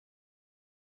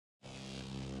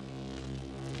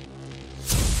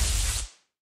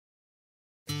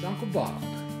It's Uncle Bob.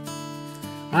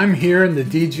 I'm here in the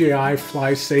DJI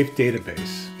Fly Safe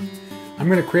database. I'm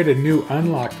going to create a new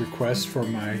unlock request for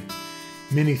my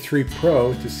Mini 3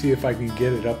 Pro to see if I can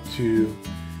get it up to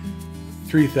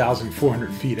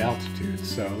 3,400 feet altitude.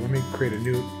 So let me create a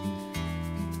new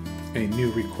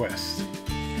request.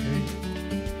 Okay.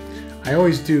 I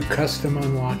always do custom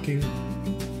unlocking.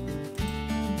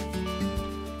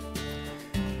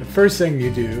 The first thing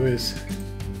you do is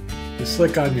you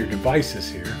click on your devices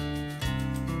here,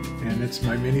 and it's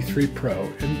my Mini 3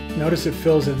 Pro. And notice it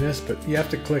fills in this, but you have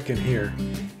to click in here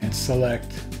and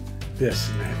select this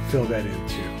and fill that in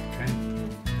too. Okay.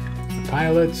 The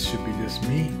pilots should be just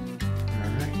me. All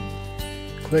right.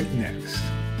 Click next.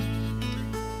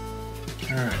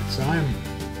 All right. So I'm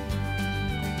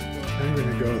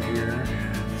going to go here and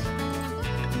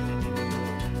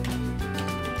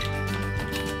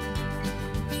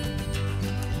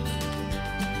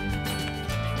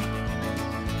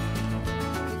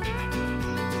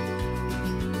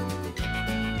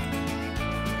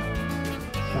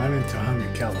I'm in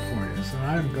Tahunga, California, so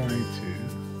I'm going to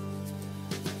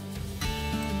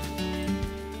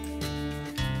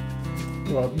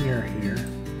go up near here.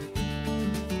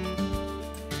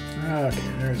 Okay,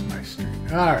 there's my street.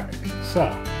 All right, so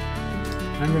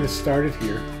I'm going to start it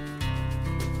here.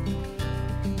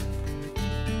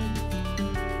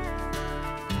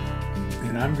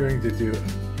 And I'm going to do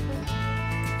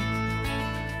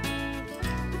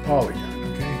a polygon,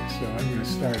 okay? So I'm going to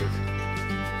start it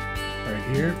right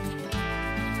here,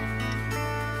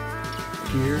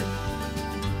 here,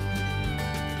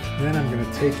 then I'm going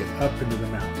to take it up into the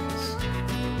mountains.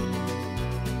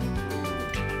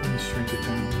 Let me shrink it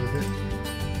down a little bit.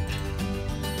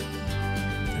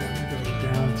 Then I'm going to go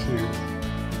down to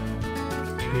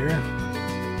here, I'm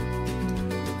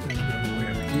going to go way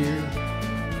up here,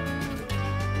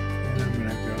 and I'm going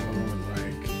to go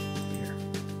like here.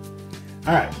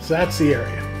 Alright, so that's the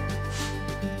area.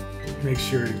 Make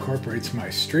sure it incorporates my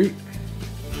street.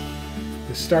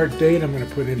 The start date I'm going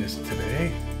to put in is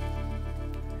today.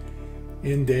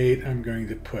 End date I'm going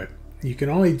to put, you can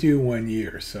only do 1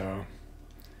 year, so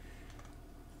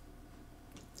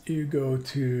you go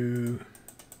to,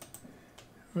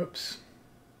 whoops.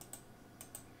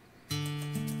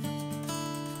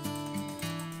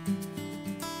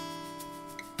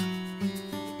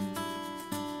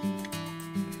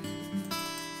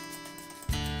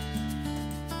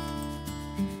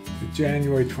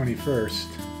 January 21st,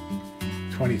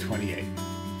 2028.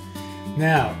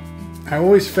 Now, I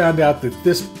always found out that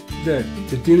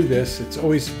to do this, it's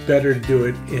always better to do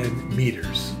it in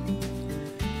meters.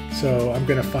 So I'm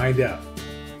going to find out.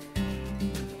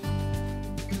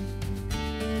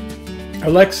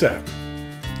 Alexa,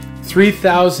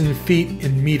 3,000 feet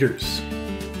in meters.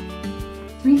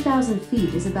 3,000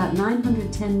 feet is about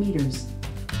 910 meters.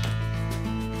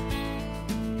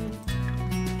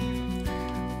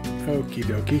 Okie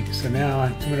dokie. So now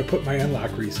I'm going to put my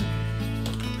unlock reason.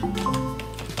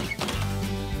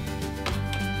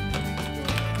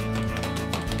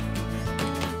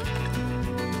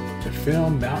 To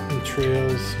film mountain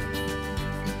trails.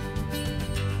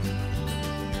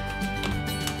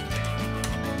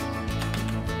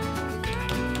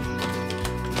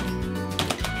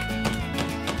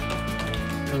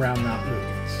 Around Mount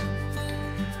Lucas.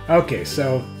 Okay,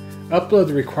 so upload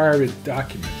the required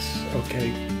documents.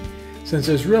 Okay. Since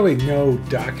there's really no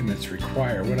documents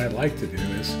required, what I'd like to do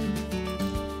is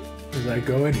I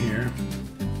go in here,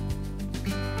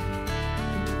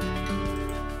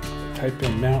 type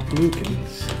in Mount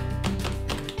Lucas,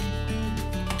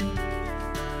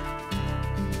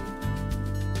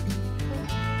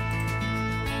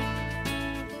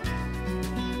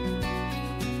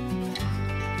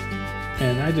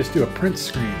 and I just do a print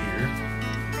screen here,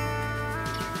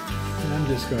 and I'm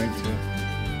just going to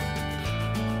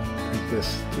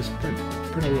just print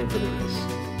a little bit of this.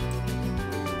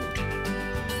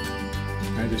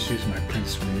 I just use my print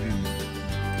screen.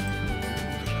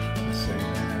 Let's say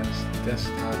as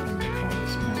desktop, and we call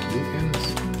this Mount Lucas.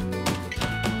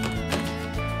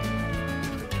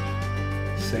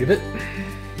 Save it.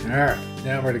 Alright,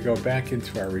 now we're going to go back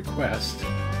into our request.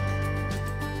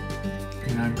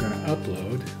 And I'm going to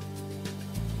upload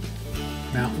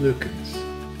Mount Lucas.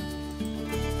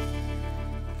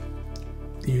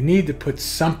 You need to put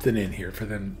something in here for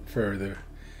the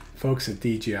folks at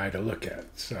DJI to look at.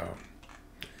 So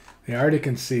they already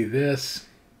can see this.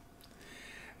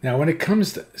 Now when it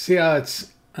comes to, see how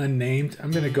it's unnamed?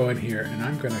 I'm going to go in here and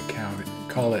I'm going to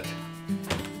call it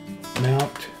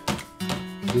Mount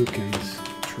Lucas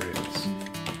Trails.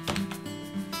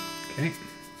 Okay.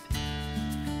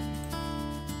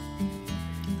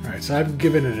 right, so I've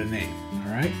given it a name.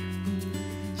 All right.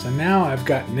 So now I've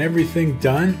gotten everything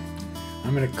done.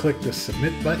 I'm going to click the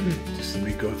submit button. Just let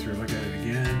me go through and look at it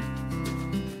again.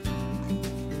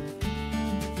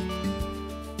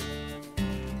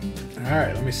 All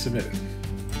right, let me submit it.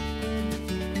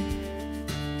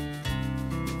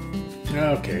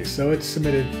 Okay, so it's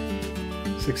submitted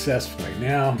successfully.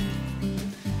 Now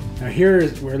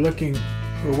here we're waiting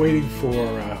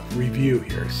for review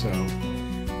here. So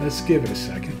let's give it a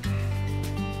second.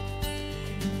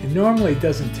 It normally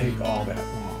doesn't take all that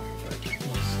long, but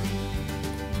we'll see.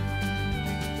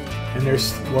 And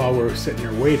while we're sitting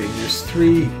here waiting, there's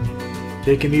three.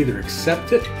 They can either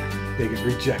accept it, they can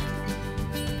reject it.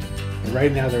 And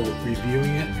right now they're reviewing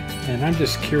it, and I'm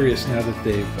just curious now that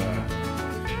they've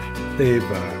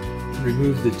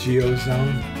removed the Geo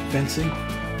Zone fencing.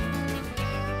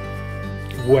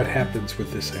 What happens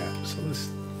with this app? So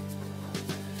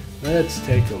let's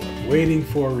take a look. Waiting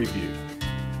for review.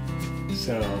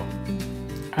 So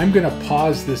I'm going to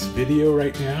pause this video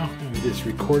right now, this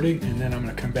recording, and then I'm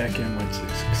going to come back in once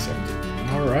it's accepted.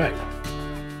 All right.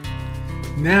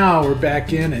 Now we're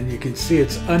back in, and you can see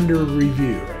it's under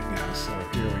review right now. So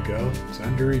here we go. It's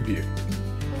under review.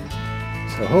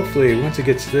 So hopefully once it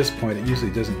gets to this point, it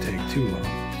usually doesn't take too long.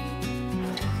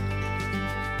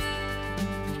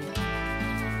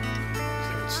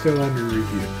 So it's still under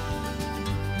review.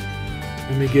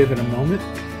 Let me give it a moment.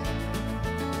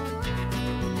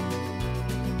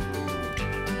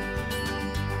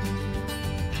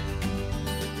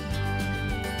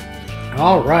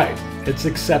 All right, it's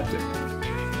accepted.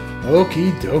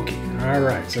 Okie dokie. All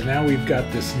right, so now we've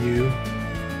got this new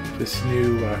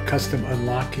custom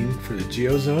unlocking for the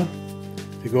Geo Zone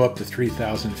to go up to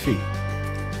 3,000 feet.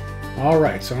 All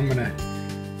right, so I'm going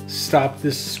to stop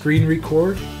this screen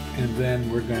record, and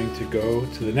then we're going to go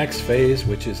to the next phase,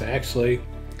 which is actually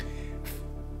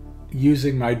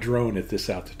using my drone at this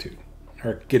altitude,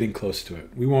 or getting close to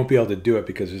it. We won't be able to do it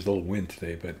because there's a little wind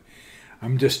today, but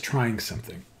I'm just trying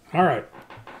something. All right,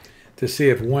 to see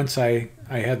if once I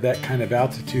have that kind of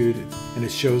altitude and it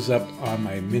shows up on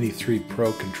my Mini 3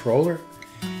 Pro controller,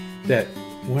 that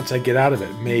once I get out of it,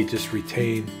 it may just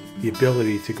retain the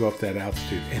ability to go up that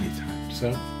altitude anytime.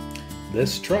 So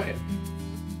let's try it.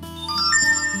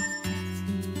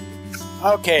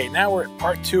 Okay, now we're at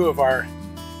part 2 of our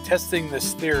testing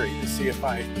this theory to see if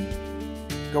I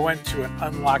go into an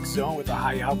unlocked zone with a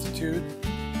high altitude.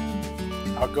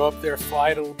 I'll go up there,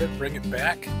 fly it a little bit, bring it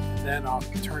back, and then I'll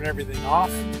turn everything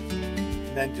off,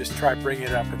 and then just try bring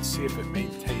it up and see if it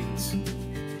maintains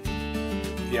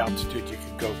the altitude you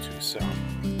can go to. So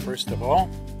first of all,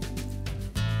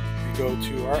 we go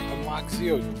to our unlock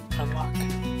Geo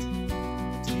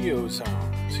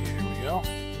Zones. Here we go.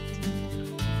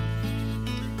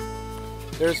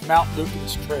 There's Mount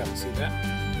Lucan's Trail. See that?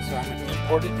 So I'm going to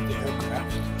import it into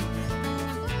aircraft.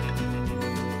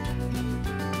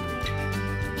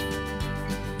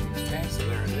 Okay, so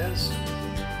there it is.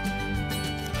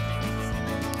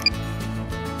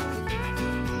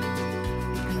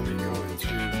 Then we go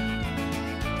into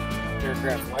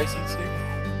aircraft licensing.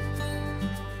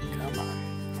 Come on,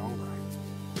 all right.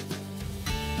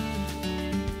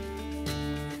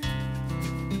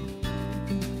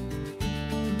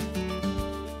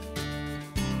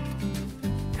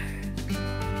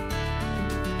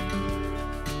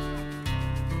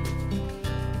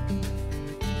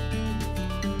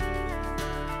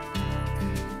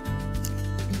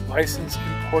 License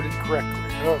imported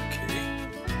correctly. Okay.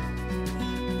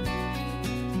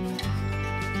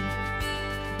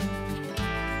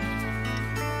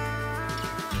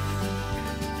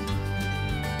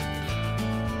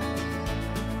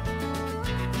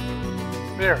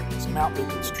 There it is, Mount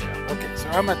Lucan's Trail. Okay, so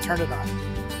I'm going to turn it on.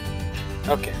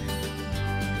 Okay.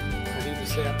 I need to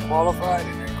say I'm qualified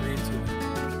and agree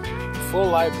to full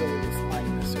liability of flying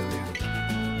in this area.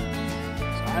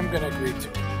 So I'm going to agree to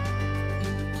it.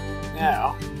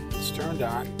 Now, it's turned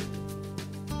on.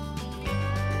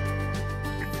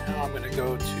 Now I'm going to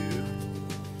go to,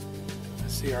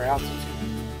 let's see our altitude.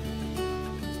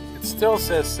 It still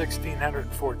says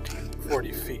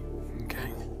 1,640 feet,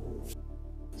 okay?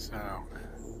 So,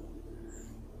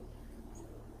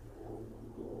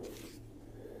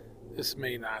 this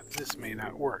may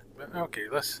not work, but okay,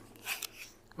 let's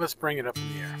bring it up in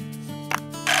the air.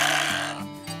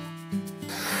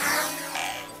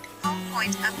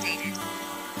 Point updated.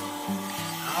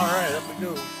 All right, up we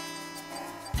go.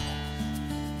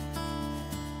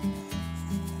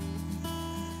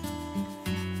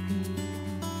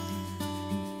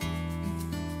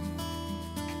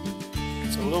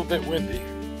 It's a little bit windy.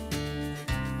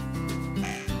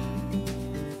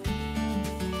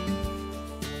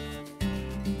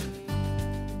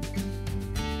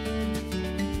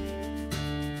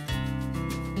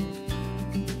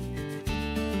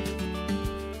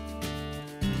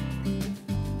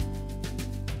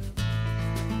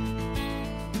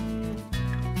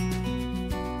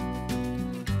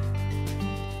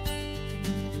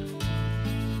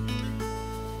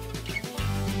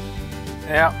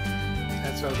 Yeah,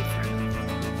 that's what I was afraid of.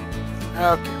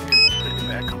 Okay, we'll bring it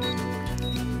back home.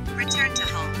 Return to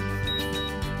home.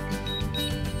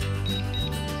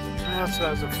 That's what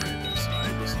I was afraid of.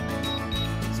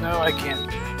 So I can't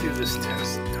do this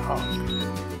test. Oh.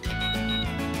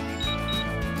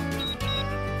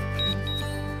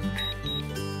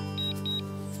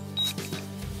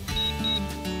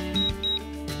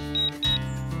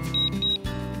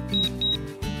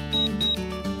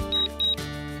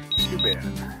 Too bad.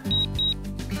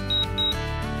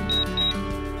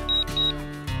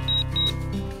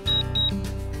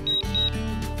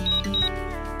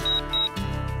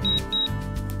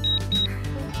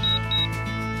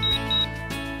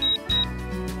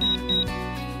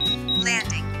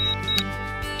 Landing.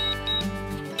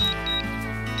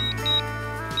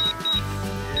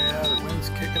 Yeah, the wind's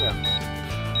kicking up.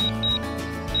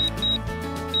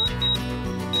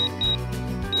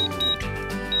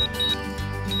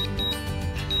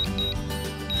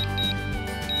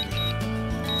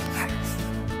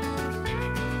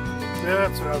 Yeah,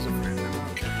 that's what I was afraid of.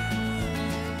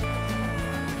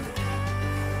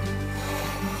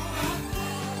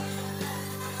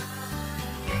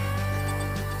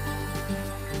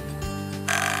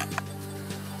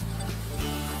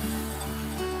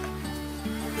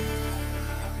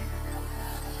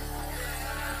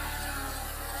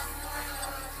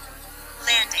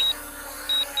 Landing.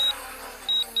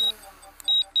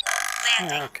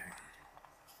 Landing. Okay.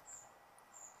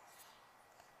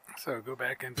 So go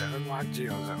back into unlock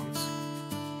geo zones.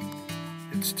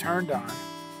 It's turned on.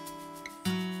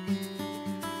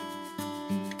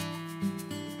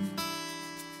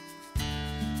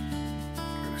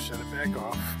 Gonna shut it back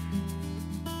off.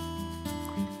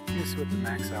 Let me see what the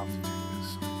max altitude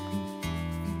is.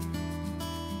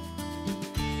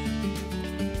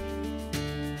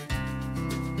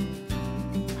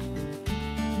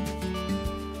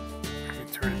 Let me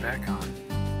turn it back on.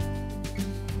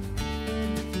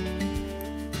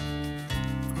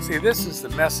 See, this is the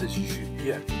message you should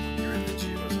get when you're in the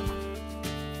Geo Zone.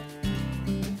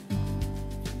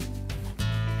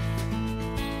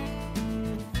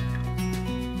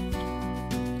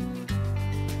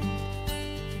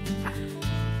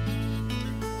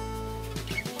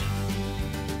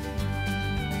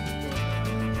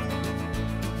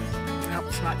 Nope,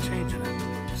 it's not changing it.